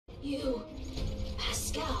You,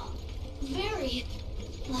 Pascal, very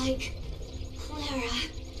like Clara.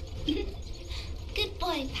 Good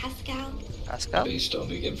boy, Pascal. Pascal? Based on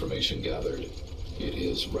the information gathered, it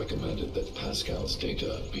is recommended that Pascal's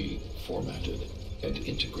data be formatted and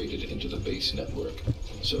integrated into the base network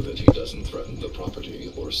so that he doesn't threaten the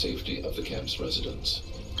property or safety of the camp's residents.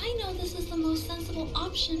 I know this is the most sensible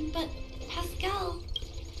option, but Pascal...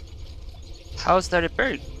 How's the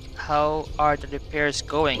repair? How are the repairs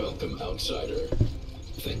going? Welcome, outsider.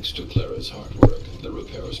 Thanks to Clara's hard work, the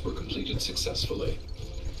repairs were completed successfully.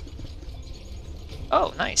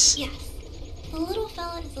 Oh, nice. Yes, the little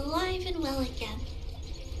fella is alive and well again.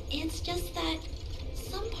 It's just that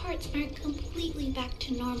some parts aren't completely back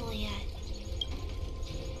to normal yet.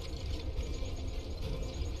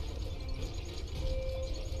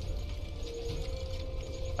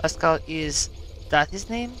 Pascal, is that his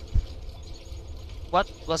name? What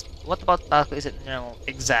about Pascal isn't normal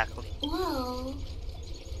exactly? Well,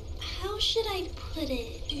 how should I put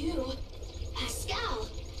it? You, Pascal,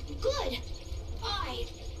 good. I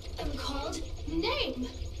am called name.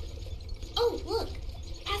 Oh, look,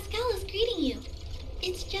 Pascal is greeting you.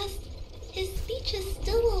 It's just, his speech is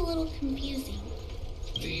still a little confusing.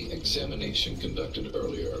 The examination conducted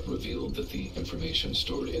earlier revealed that the information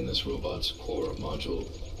stored in this robot's core module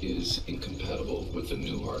is incompatible with the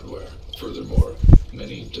new hardware. Furthermore,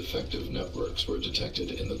 many defective networks were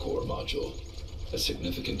detected in the core module. A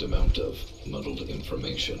significant amount of muddled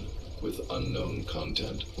information with unknown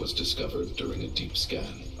content was discovered during a deep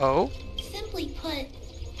scan. Oh? Simply put,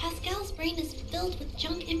 Pascal's brain is filled with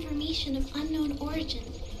junk information of unknown origin.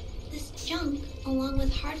 This junk, along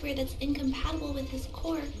with hardware that's incompatible with his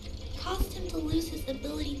core, caused him to lose his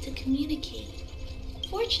ability to communicate.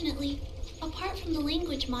 Fortunately, apart from the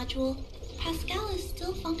language module, Pascal is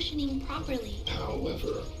still functioning properly.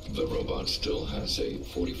 However, the robot still has a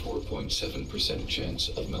 44.7% chance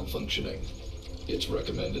of malfunctioning. It's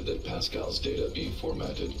recommended that Pascal's data be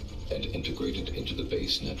formatted and integrated into the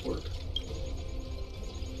base network.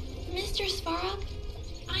 Mr. Svarog,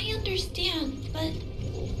 I understand, but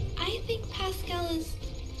I think Pascal is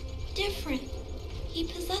different. He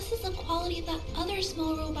possesses a quality that other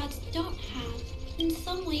small robots don't have. In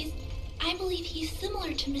some ways, I believe he's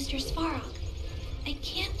similar to Mr. Svarog. I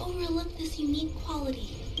can't overlook this unique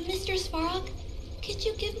quality. Mr. Svarog, could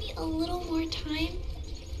you give me a little more time?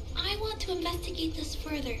 I want to investigate this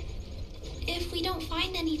further. If we don't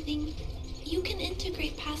find anything, you can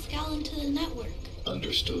integrate Pascal into the network.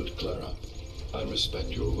 Understood, Clara. I respect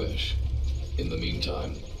your wish. In the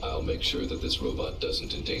meantime, I'll make sure that this robot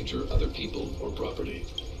doesn't endanger other people or property.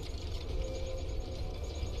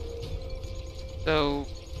 So,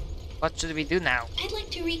 what should we do now? I'd like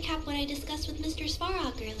to recap what I discussed with Mr.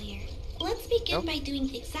 Svarog earlier. Let's begin by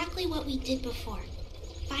doing exactly what we did before.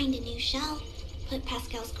 Find a new shell, put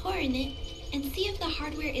Pascal's core in it, and see if the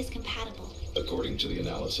hardware is compatible. According to the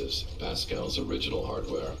analysis, Pascal's original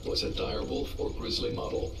hardware was a direwolf or grizzly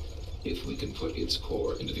model. If we can put its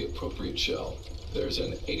core into the appropriate shell, there's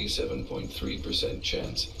an 87.3%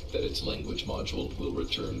 chance that its language module will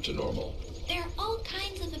return to normal. There are all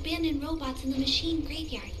kinds of abandoned robots in the machine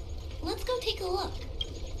graveyard. Let's go take a look.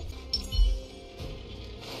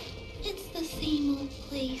 It's the same old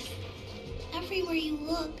place. Everywhere you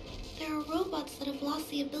look, there are robots that have lost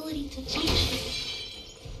the ability to function.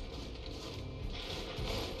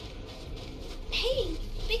 Hey,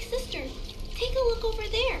 big sister, take a look over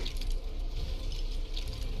there.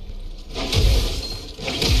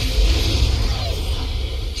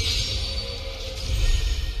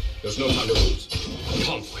 There's no time to lose.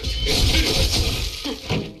 Conflict is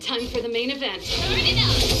pitiless. Time for the main event. Turn it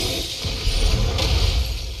up!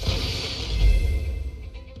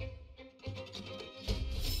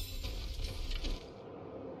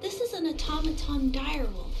 This is an automaton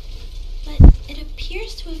direwolf, but it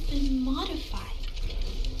appears to have been modified.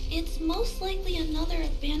 It's most likely another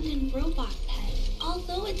abandoned robot pet.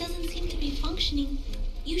 Although it doesn't seem to be functioning,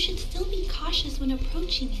 you should still be cautious when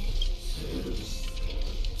approaching it.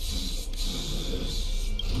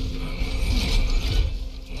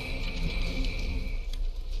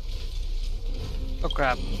 Oh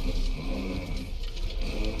crap.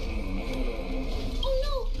 Oh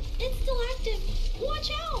no! It's still active!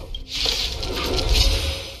 Watch out!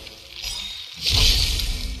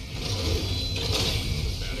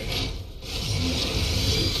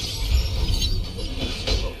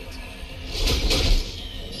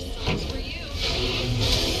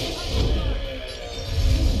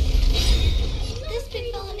 This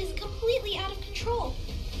big fella is completely out of control.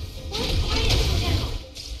 Let's quiet him down.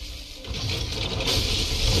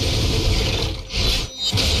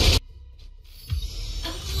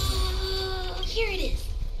 Here it is.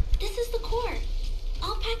 This is the core.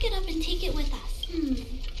 I'll pack it up and take it with us.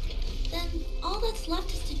 Then all that's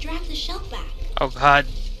left is to drag the shell back. Oh god.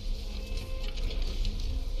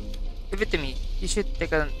 Leave it to me. You should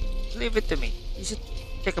take a... Leave it to me. You should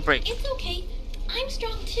take a break. It's okay. I'm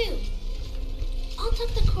strong too. I'll tuck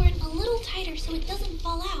the cord a little tighter so it doesn't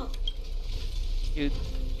fall out. You're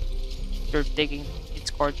taking its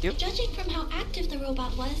core too? Judging from how active the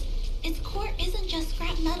robot was, its core isn't just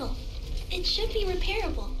scrap metal. It should be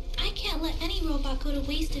repairable. I can't let any robot go to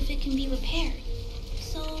waste if it can be repaired.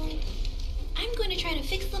 So, I'm going to try to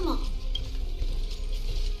fix them all.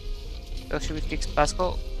 So should we fix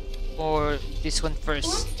Pascal? Or this one Let's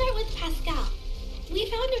first? start with Pascal. We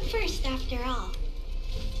found him first after all.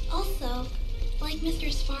 Also, like Mr.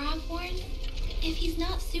 Svarog warned, if he's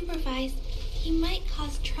not supervised, he might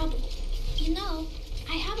cause trouble. You know,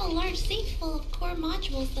 I have a large safe full of core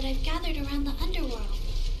modules that I've gathered around the underworld.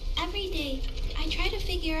 Every day, I try to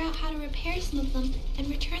figure out how to repair some of them and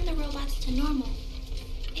return the robots to normal.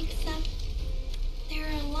 Except, there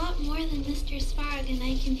are a lot more than Mr. Svarog and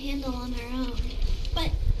I can handle on our own.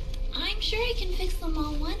 But I'm sure I can fix them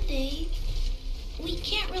all one day. We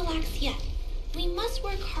can't relax yet. We must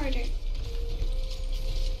work harder.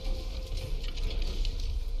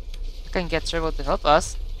 I can get Serval to help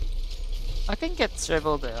us.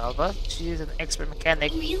 She's an expert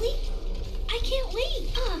mechanic. Really? I can't wait.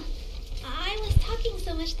 I was talking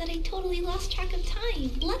so much that I totally lost track of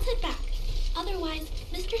time. Let's head back. Otherwise,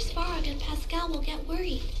 Mr. Svarog and Pascal will get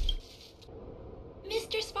worried.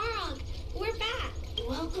 Mr. Svarog, we're back.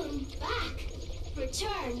 Welcome back.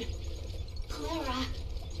 Return. Clara.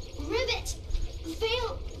 Rivet.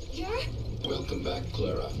 Failure. Welcome back,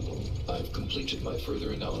 Clara. I've completed my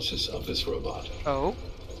further analysis of this robot. Oh?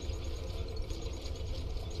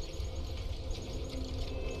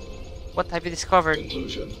 What have you discovered?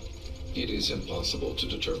 Conclusion. It is impossible to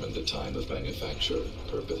determine the time of manufacture,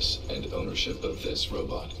 purpose, and ownership of this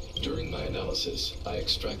robot. During my analysis, I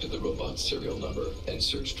extracted the robot's serial number and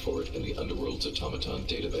searched for it in the Underworld's automaton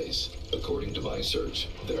database. According to my search,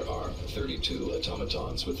 there are 32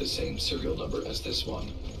 automatons with the same serial number as this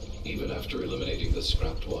one. Even after eliminating the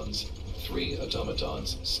scrapped ones, 3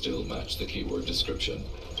 automatons still match the keyword description.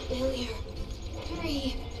 Failure.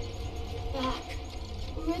 3. Back.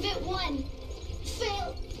 Rivet 1.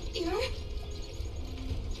 Failure.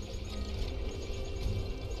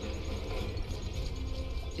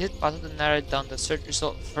 Is it possible to narrow down the search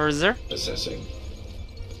result further? Assessing.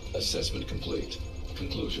 Assessment complete.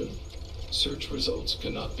 Conclusion. Search results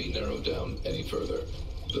cannot be narrowed down any further.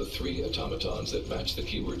 The 3 automatons that match the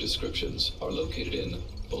keyword descriptions are located in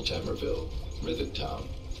Boltamerville, Rivet Town,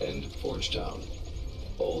 and Forge Town.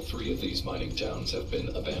 All 3 of these mining towns have been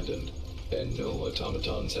abandoned, and no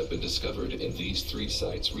automatons have been discovered in these 3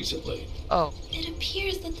 sites recently. Oh, It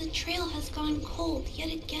appears that the trail has gone cold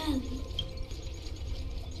yet again.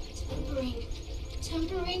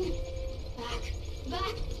 Tempering.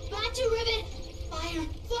 Back to Rivet. Fire.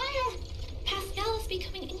 Pascal is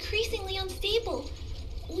becoming increasingly unstable.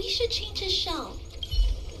 We should change his shell.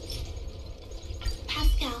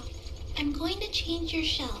 Pascal, I'm going to change your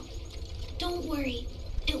shell. Don't worry,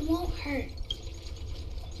 it won't hurt.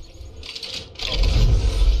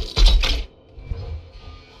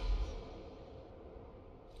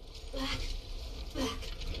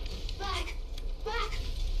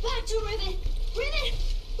 Back to Rivet.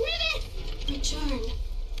 Return.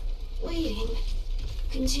 Waiting.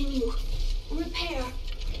 Continue. Repair.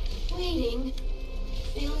 Waiting.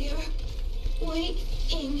 Failure.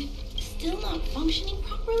 Waiting. Still not functioning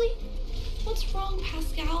properly? What's wrong,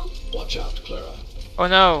 Pascal? Watch out, Clara. oh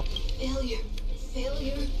no! Failure.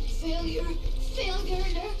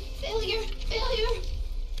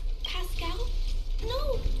 Pascal?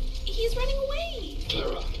 No, he's running away.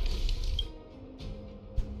 Clara.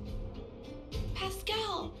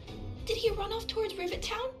 Pascal, did he run off towards Rivet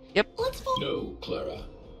Town? Yep. Let's follow. No, Clara.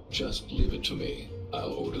 Just leave it to me.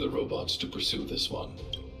 I'll order the robots to pursue this one.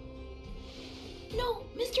 No,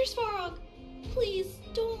 Mr. Svarog, please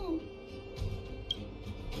don't.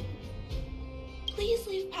 Please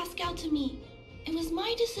leave Pascal to me. It was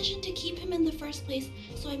my decision to keep him in the first place,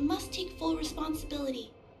 so I must take full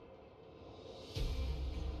responsibility.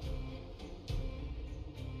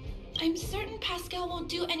 I'm certain Pascal won't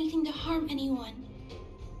do anything to harm anyone.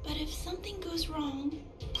 But if something goes wrong,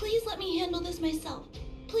 please let me handle this myself.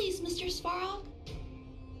 Please, Mr. Svarog.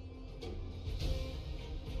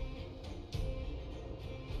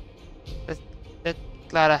 Let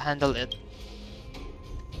Clara handle it.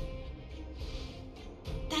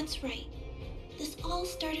 That's right. This all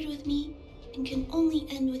started with me and can only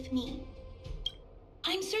end with me.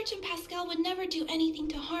 I'm certain Pascal would never do anything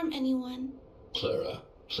to harm anyone. Clara,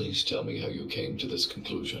 please tell me how you came to this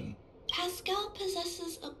conclusion. Pascal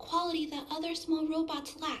possesses a quality that other small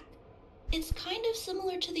robots lack. It's kind of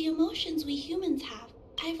similar to the emotions we humans have.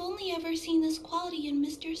 I've only ever seen this quality in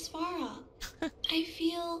Mr. Svarog. I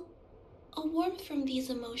feel a warmth from these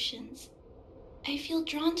emotions. I feel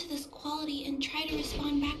drawn to this quality and try to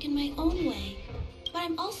respond back in my own way. But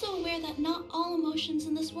I'm also aware that not all emotions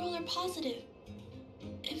in this world are positive.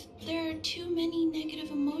 If there are too many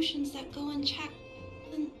negative emotions that go unchecked,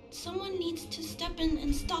 then someone needs to step in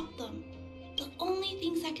and stop them. The only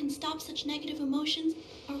things that can stop such negative emotions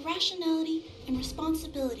are rationality and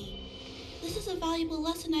responsibility. This is a valuable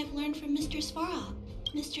lesson I've learned from Mr. Svarog.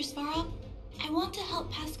 Mr. Svarog, I want to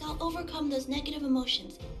help Pascal overcome those negative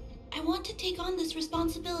emotions. I want to take on this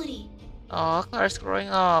responsibility. Oh, Clara's growing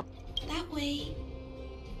up. That way,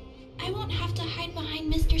 I won't have to hide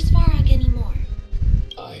behind Mr. Svarog anymore.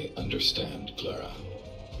 I understand, Clara.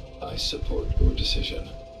 I support your decision.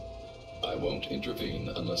 I won't intervene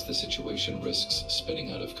unless the situation risks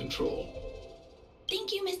spinning out of control.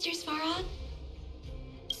 Thank you, Mr. Svarog.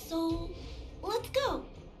 So, let's go.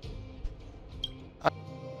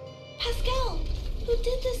 Pascal, who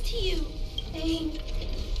did this to you? Pain.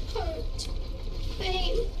 Hurt.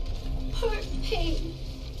 Pain. Hurt. Pain.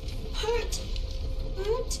 Hurt.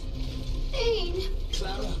 Hurt. Pain.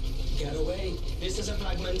 Clara, get away. This is a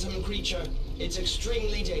fragmentum creature. It's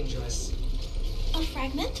extremely dangerous. A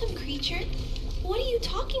fragmentum creature? What are you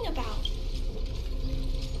talking about?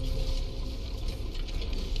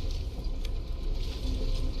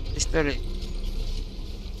 This very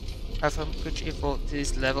have a creature evolved to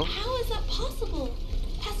this level. How is that possible?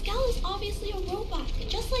 Pascal is obviously a robot,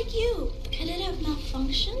 just like you. Could it have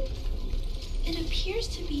malfunctioned? It appears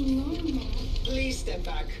to be normal. Please step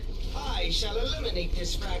back. I shall eliminate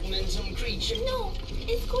this fragmentum creature. No,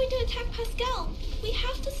 it's going to attack Pascal. We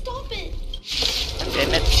have to stop it.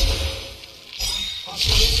 Damn it.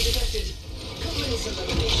 Hostility detected. Commence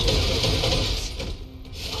elimination.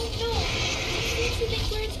 Oh no, it seems to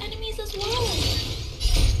think we're its enemies as well.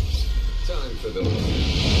 Time for them.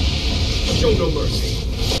 Show no mercy.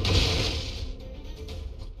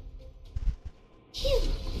 Phew.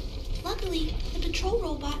 Luckily, the patrol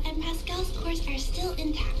robot and Pascal's cores are still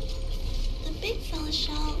intact. The big fella's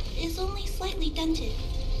shell is only slightly dented.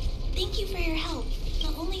 Thank you for your help.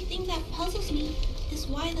 The only thing that puzzles me is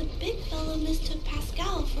why the big fella mistook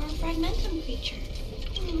Pascal for a fragmentum creature.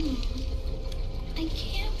 I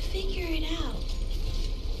can't figure it out.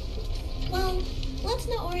 Well, let's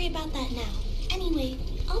not worry about that now. Anyway,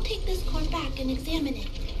 I'll take this core back and examine it.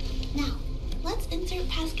 Now, let's insert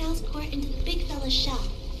Pascal's core into the big fella's shell.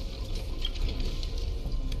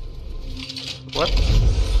 What?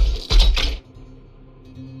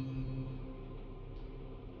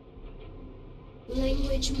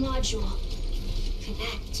 Language module.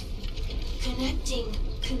 Connect. Connecting.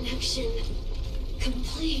 Connection.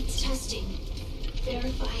 Complete. Testing.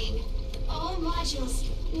 Verifying. All modules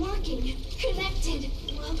working. Connected.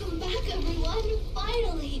 Welcome back, everyone.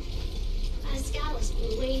 Finally. Pascal has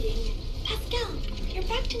been waiting. Pascal, you're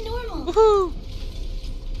back to normal. Woohoo!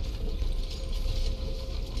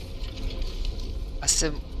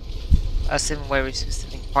 Assume where we're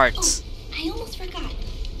receiving parts. Oh, I almost forgot.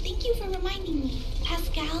 Thank you for reminding me.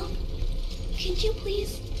 Pascal, could you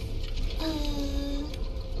please,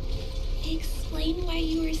 explain why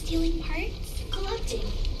you were stealing parts? Collecting.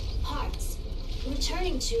 Parts.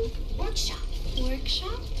 Returning to workshop.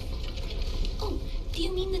 Workshop? Oh, do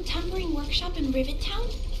you mean the tempering workshop in Rivet Town?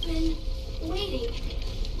 Been waiting.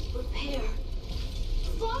 Repair.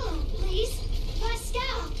 Follow, please.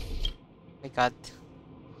 Pascal. My god.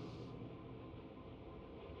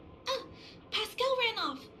 Ah, Pascal ran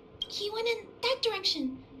off. He went in that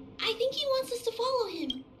direction. I think he wants us to follow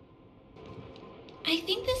him. I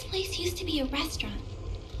think this place used to be a restaurant.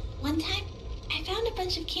 One time, I found a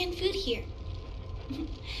bunch of canned food here.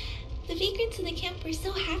 The vagrants in the camp were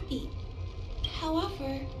so happy.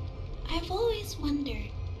 However, I've always wondered,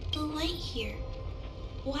 the light here,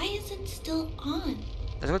 why is it still on?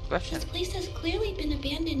 That's a good question. This place has clearly been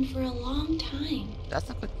abandoned for a long time. That's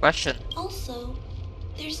a good question. Also,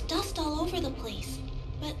 there's dust all over the place,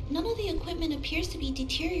 but none of the equipment appears to be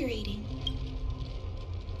deteriorating.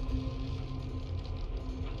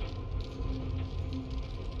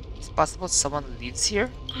 It's possible someone lives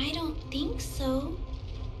here? I don't think so.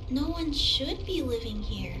 No one should be living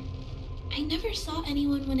here. I never saw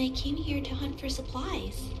anyone when I came here to hunt for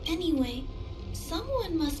supplies. Anyway,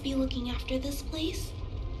 someone must be looking after this place.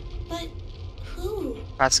 But who?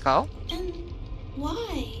 Pascal? And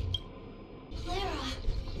why? Clara,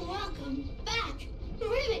 welcome back.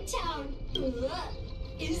 Rivet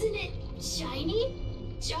Isn't it shiny?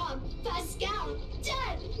 Job, Pascal.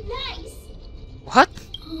 Done. Nice. What?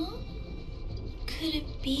 Huh? Could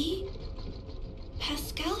it be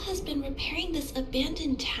Pascal has been repairing this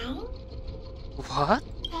abandoned town? What?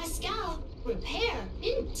 Pascal, repair.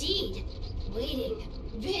 Indeed. Waiting.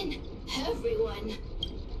 Bin. Everyone.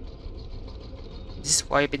 This is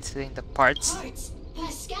why I've been stealing the parts. Parts.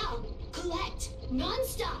 Pascal. Collect.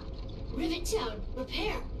 Non-stop. Rivet Town.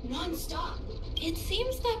 Repair. Non-stop. It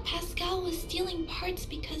seems that Pascal was stealing parts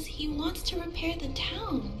because he wants to repair the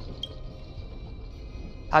town.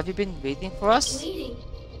 Have you been waiting for us? Waiting.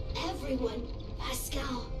 Everyone.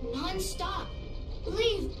 Pascal. Non-stop.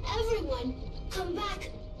 Leave. Everyone. Come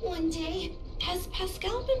back. One day. Has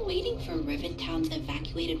Pascal been waiting for Rivet Town's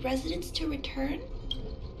evacuated residents to return?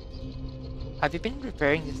 Have you been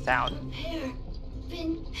repairing the town? Repair.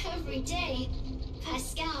 Been every day.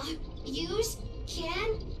 Pascal. Use.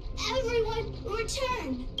 Can. Everyone.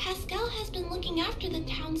 Return. Pascal has been looking after the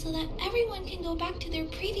town so that everyone can go back to their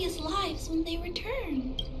previous lives when they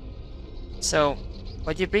return. So,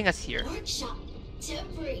 why'd you bring us here? Workshop.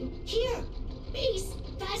 Tempering. Here. Base.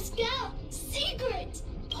 Pascal. Secret.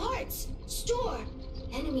 Parts. Store.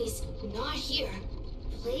 Enemies. Not here.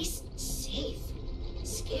 Place. Safe.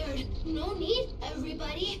 Scared. No need,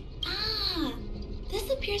 everybody. Ah, this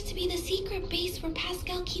appears to be the secret base where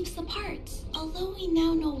Pascal keeps the parts. Although we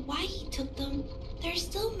now know why he took them, there are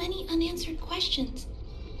still many unanswered questions.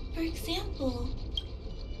 For example,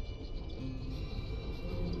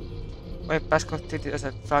 Why Pascal treated as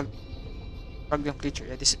a fragment creature?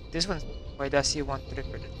 Yeah, this one. Why does he want to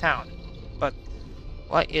repair the town? But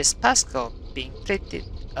why is Pascal being treated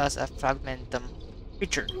as a fragmentum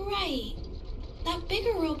creature? right, that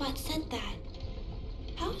bigger robot said that.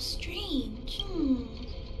 How strange.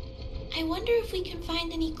 I wonder if we can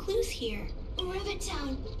find any clues here. Rivet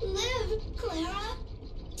Town. Live, Clara.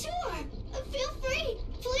 Tour. Feel free,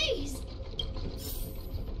 please.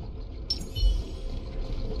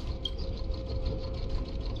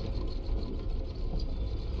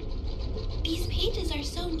 These pages are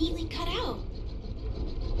so neatly cut out.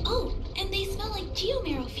 Oh, and they smell like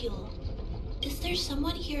geomarrow fuel. Is there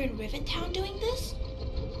someone here in Rivet Town doing this?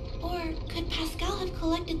 Or could Pascal have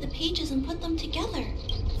collected the pages and put them together?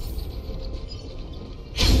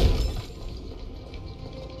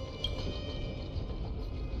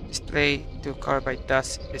 Display to carbide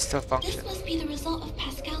dust is still This functional. must be the result of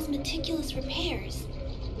Pascal's meticulous repairs.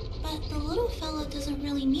 But the little fella doesn't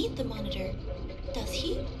really need the monitor, does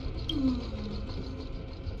he?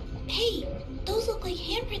 Hey, those look like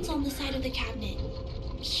handprints on the side of the cabinet.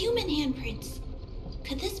 Human handprints.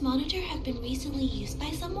 Could this monitor have been recently used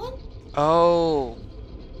by someone? Oh,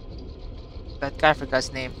 that guy forgot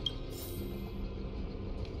his name.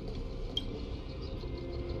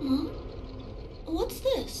 Huh? What's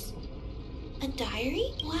this? A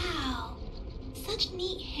diary? Wow, such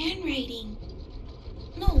neat handwriting.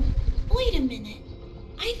 No, wait a minute.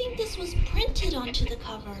 I think this was printed onto the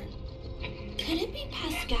cover. Could it be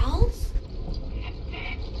Pascal's?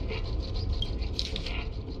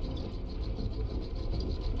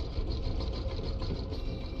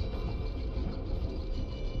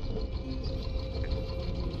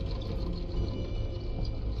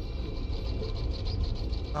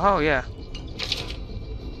 Oh yeah.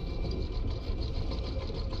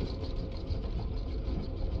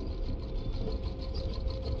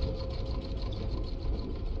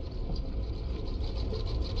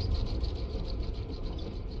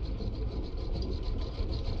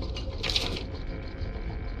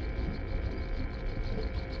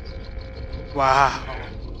 Wow.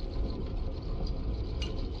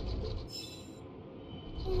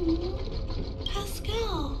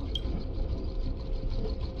 Pascal.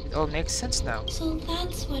 It all makes sense now. So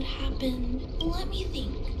that's what happened. Let me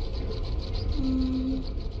think.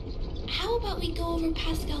 How about we go over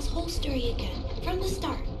Pascal's whole story again, from the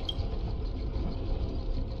start?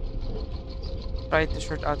 Try to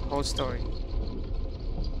sort out the whole story.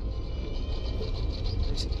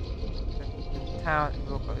 The town and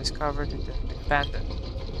local is covered and then abandoned.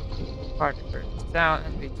 Party burns down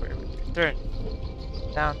and wait for everyone to return.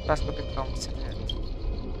 Down, Pascal becomes an end.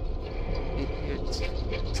 It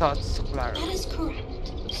gives thoughts to Clara. That is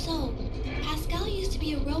correct. So, Pascal used to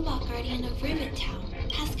be a robot guardian of Rivet Town.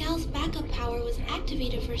 Pascal's backup power was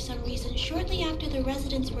activated for some reason shortly after the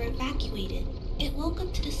residents were evacuated. It woke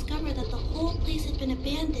up to discover that the whole place had been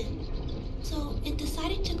abandoned. So, it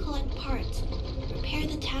decided to collect parts, repair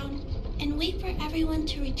the town, and wait for everyone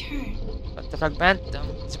to return. But the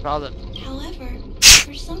fragmentum is a problem. However,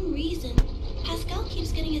 for some reason, Pascal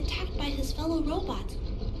keeps getting attacked by his fellow robots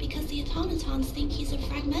because the automatons think he's a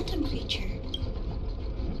fragmentum creature.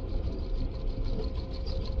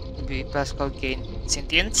 maybe Pascal gained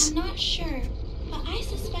sentience? I'm not sure, but I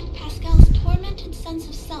suspect Pascal's tormented sense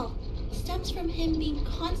of self stems from him being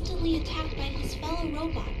constantly attacked by his fellow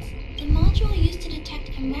robots. The module used to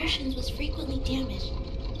detect emotions was frequently damaged,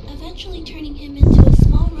 eventually turning him into a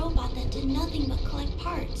small robot that did nothing but collect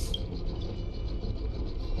parts.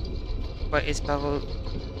 Why is Pascal...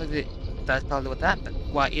 That's probably what happened.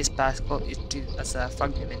 Why is Pascal treated as a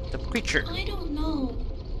fragmentum creature? I don't know.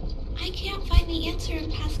 I can't find the answer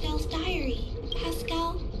in Pascal's diary.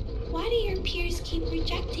 Pascal, why do your peers keep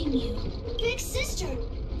rejecting you? Big sister,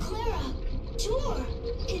 Clara, tour,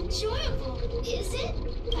 enjoyable, is it?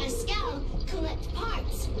 Pascal, collect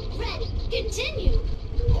parts, ready, continue.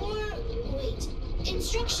 Or, wait,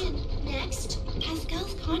 instruction, next.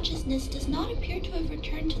 Pascal's consciousness does not appear to have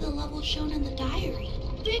returned to the level shown in the diary.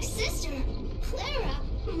 Big sister, Clara,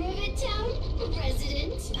 Rivet Town,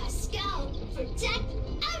 resident, Pascal, protect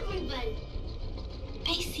everybody.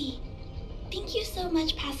 I see. Thank you so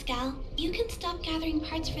much, Pascal. You can stop gathering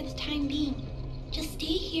parts for the time being. Just stay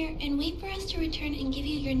here and wait for us to return and give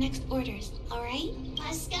you your next orders, alright?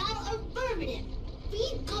 Pascal, affirmative.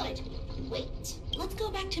 Be good. Wait. Let's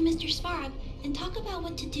go back to Mr. Svarog and talk about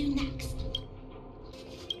what to do next.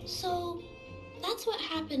 So, that's what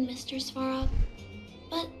happened, Mr. Svarog.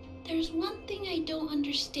 But there's one thing I don't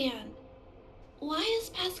understand. Why is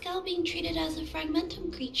Pascal being treated as a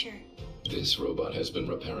fragmentum creature? This robot has been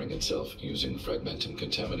repairing itself using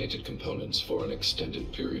fragmentum-contaminated components for an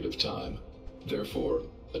extended period of time. Therefore,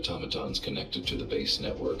 automatons connected to the base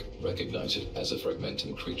network recognize it as a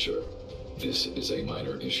fragmentum creature. This is a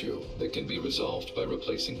minor issue that can be resolved by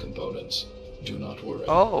replacing components. Do not worry.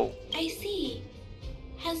 Oh, I see.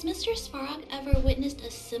 Has Mr. Svarog ever witnessed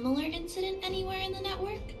a similar incident anywhere in the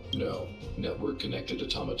network? No. Network-connected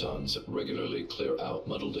automatons regularly clear out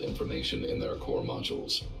muddled information in their core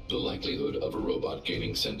modules. The likelihood of a robot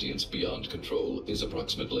gaining sentience beyond control is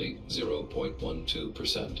approximately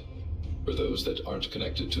 0.12%. For those that aren't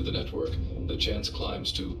connected to the network, the chance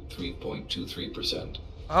climbs to 3.23%.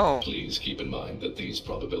 oh, Please keep in mind that these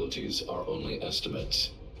probabilities are only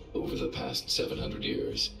estimates. Over the past 700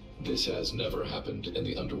 years, this has never happened in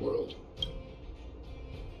the underworld.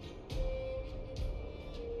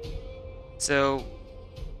 so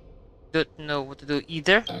don't know what to do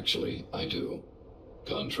either. Actually, I do.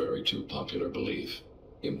 Contrary to popular belief,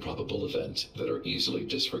 improbable events that are easily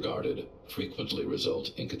disregarded frequently result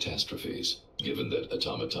in catastrophes. Given that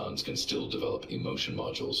automatons can still develop emotion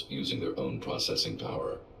modules using their own processing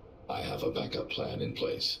power, I have a backup plan in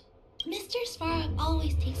place. Mr. Svarog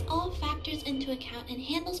always takes all factors into account and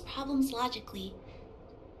handles problems logically.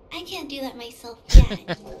 I can't do that myself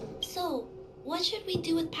yet. So, what should we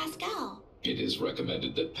do with Pascal? It is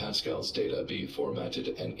recommended that Pascal's data be formatted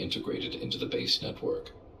and integrated into the base network.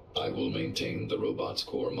 I will maintain the robot's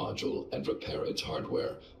core module and repair its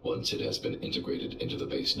hardware once it has been integrated into the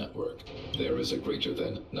base network. There is a greater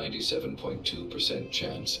than 97.2%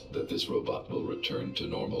 chance that this robot will return to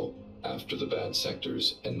normal after the bad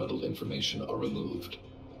sectors and muddled information are removed.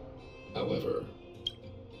 However,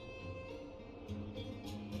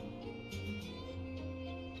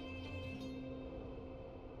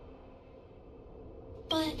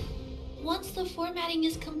 But once the formatting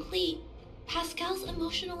is complete, Pascal's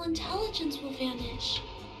emotional intelligence will vanish.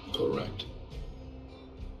 correct.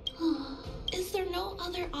 Is there no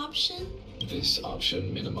other option? This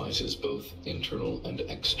option minimizes both internal and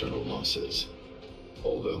external losses.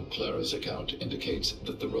 Although Clara's account indicates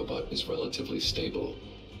that the robot is relatively stable,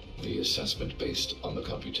 the assessment based on the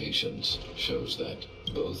computations shows that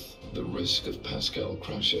both the risk of Pascal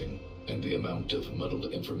crashing and the amount of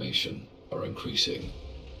muddled information are increasing.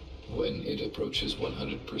 When it approaches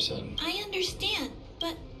 100%, I understand,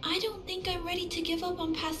 but I don't think I'm ready to give up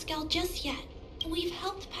on Pascal just yet. We've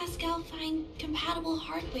helped Pascal find compatible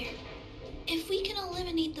hardware. If we can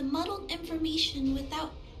eliminate the muddled information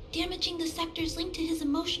without damaging the sectors linked to his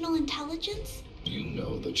emotional intelligence, you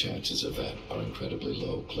know the chances of that are incredibly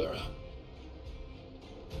low, Clara.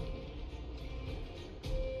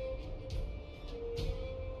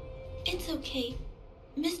 it's okay.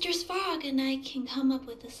 Mr. Svarog and I can come up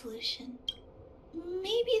with a solution.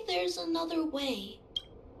 Maybe there's another way.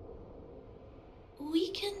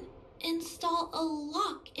 We can install a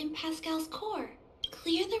lock in Pascal's core,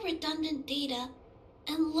 clear the redundant data,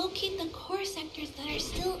 and locate the core sectors that are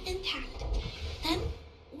still intact. Then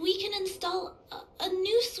we can install a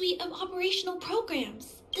new suite of operational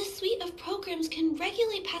programs. This suite of programs can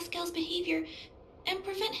regulate Pascal's behavior and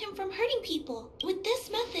prevent him from hurting people. With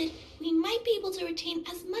this method, we might be able to retain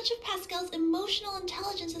as much of Pascal's emotional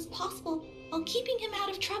intelligence as possible while keeping him out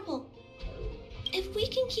of trouble. If we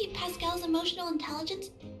can keep Pascal's emotional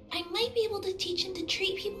intelligence, I I might be able to teach him to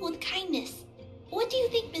treat people with kindness. What do you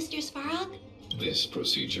think, Mr. Svarog? This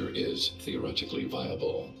procedure is theoretically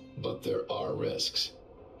viable, but there are risks.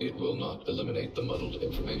 It will not eliminate the muddled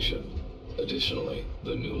information. Additionally,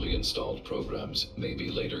 the newly installed programs may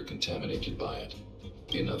be later contaminated by it.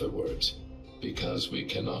 In other words, because we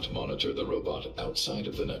cannot monitor the robot outside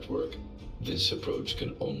of the network, this approach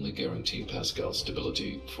can only guarantee Pascal's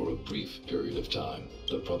stability for a brief period of time.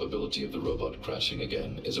 The probability of the robot crashing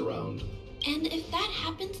again is around... And if that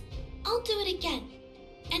happens, I'll do it again.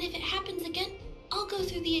 And if it happens again, I'll go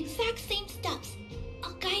through the exact same steps.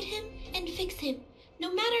 I'll guide him and fix him.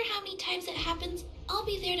 No matter how many times it happens, I'll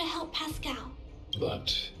be there to help Pascal.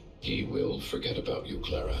 But he will forget about you,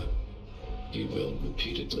 Clara. He will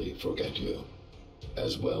repeatedly forget you,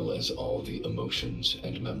 as well as all the emotions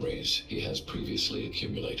and memories he has previously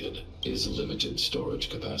accumulated. His limited storage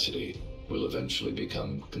capacity will eventually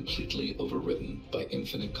become completely overridden by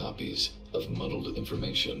infinite copies of muddled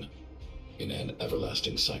information in an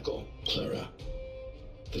everlasting cycle. Clara,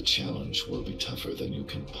 the challenge will be tougher than you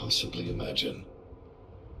can possibly imagine.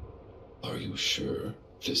 Are you sure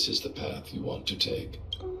this is the path you want to take?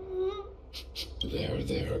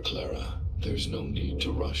 There, Clara. There's no need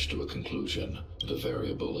to rush to a conclusion. The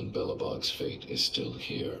variable in Belobog's fate is still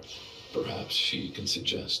here. Perhaps she can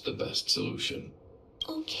suggest the best solution.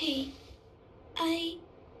 Okay. I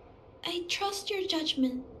trust your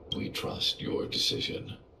judgment. We trust your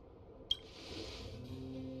decision.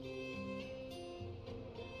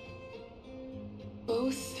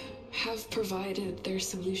 Both have provided their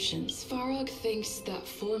solutions. Svarog thinks that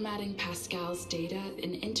formatting Pascal's data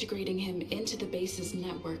and integrating him into the base's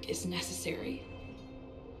network is necessary.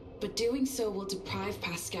 But doing so will deprive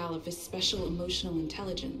Pascal of his special emotional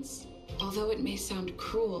intelligence. Although it may sound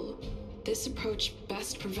cruel, this approach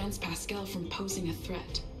best prevents Pascal from posing a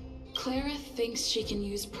threat. Clara thinks she can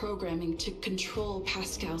use programming to control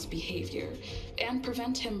Pascal's behavior and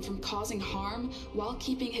prevent him from causing harm while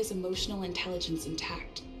keeping his emotional intelligence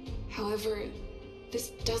intact. However,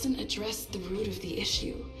 this doesn't address the root of the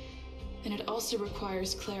issue, and it also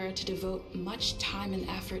requires Clara to devote much time and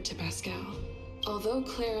effort to Pascal. Although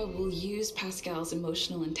Clara will use Pascal's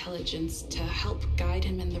emotional intelligence to help guide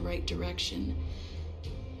him in the right direction,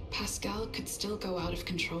 Pascal could still go out of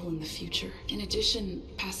control in the future. In addition,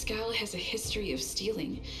 Pascal has a history of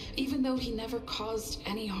stealing, even though he never caused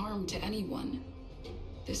any harm to anyone.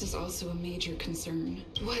 This is also a major concern.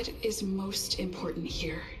 What is most important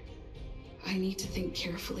here? I need to think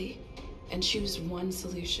carefully and choose one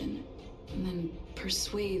solution, and then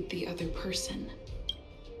persuade the other person.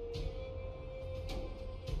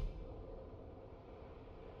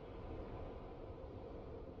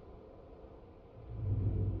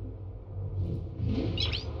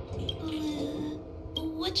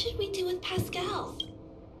 What should we do with Pascal?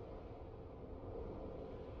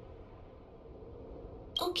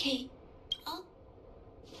 Okay.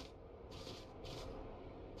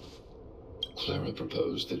 Clara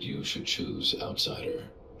proposed that you should choose outsider.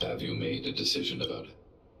 Have you made a decision about it?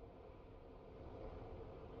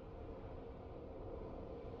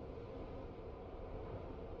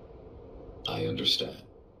 I understand.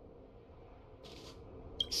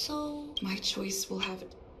 So... My choice will have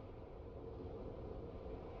it.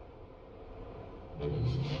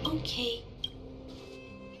 Okay.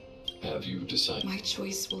 Have you decided? My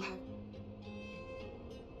choice will have...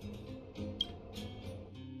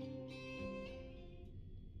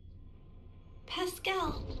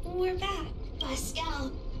 Pascal, we're back.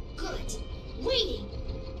 Pascal, good. Waiting.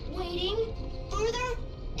 Waiting. Further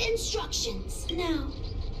instructions. Now,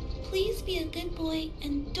 please be a good boy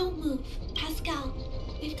and don't move. Pascal,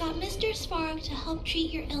 we've got Mr. Svarog to help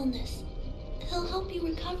treat your illness. He'll help you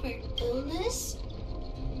recover. Illness?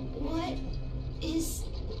 What is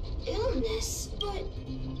illness? But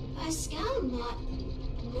Pascal not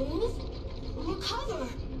move, recover,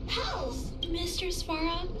 health. Mr.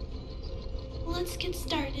 Svarog, let's get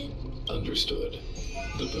started. Understood.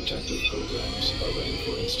 The protective programs are ready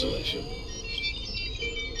for installation.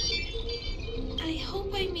 I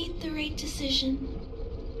hope I made the right decision.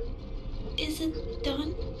 Is it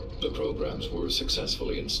done? The programs were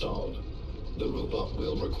successfully installed. The robot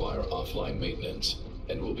will require offline maintenance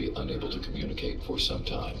and will be unable to communicate for some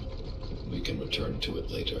time. We can return to it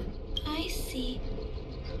later. I see.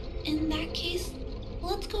 In that case,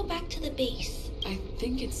 let's go back to the base. I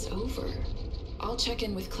think it's over. I'll check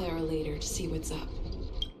in with Clara later to see what's up.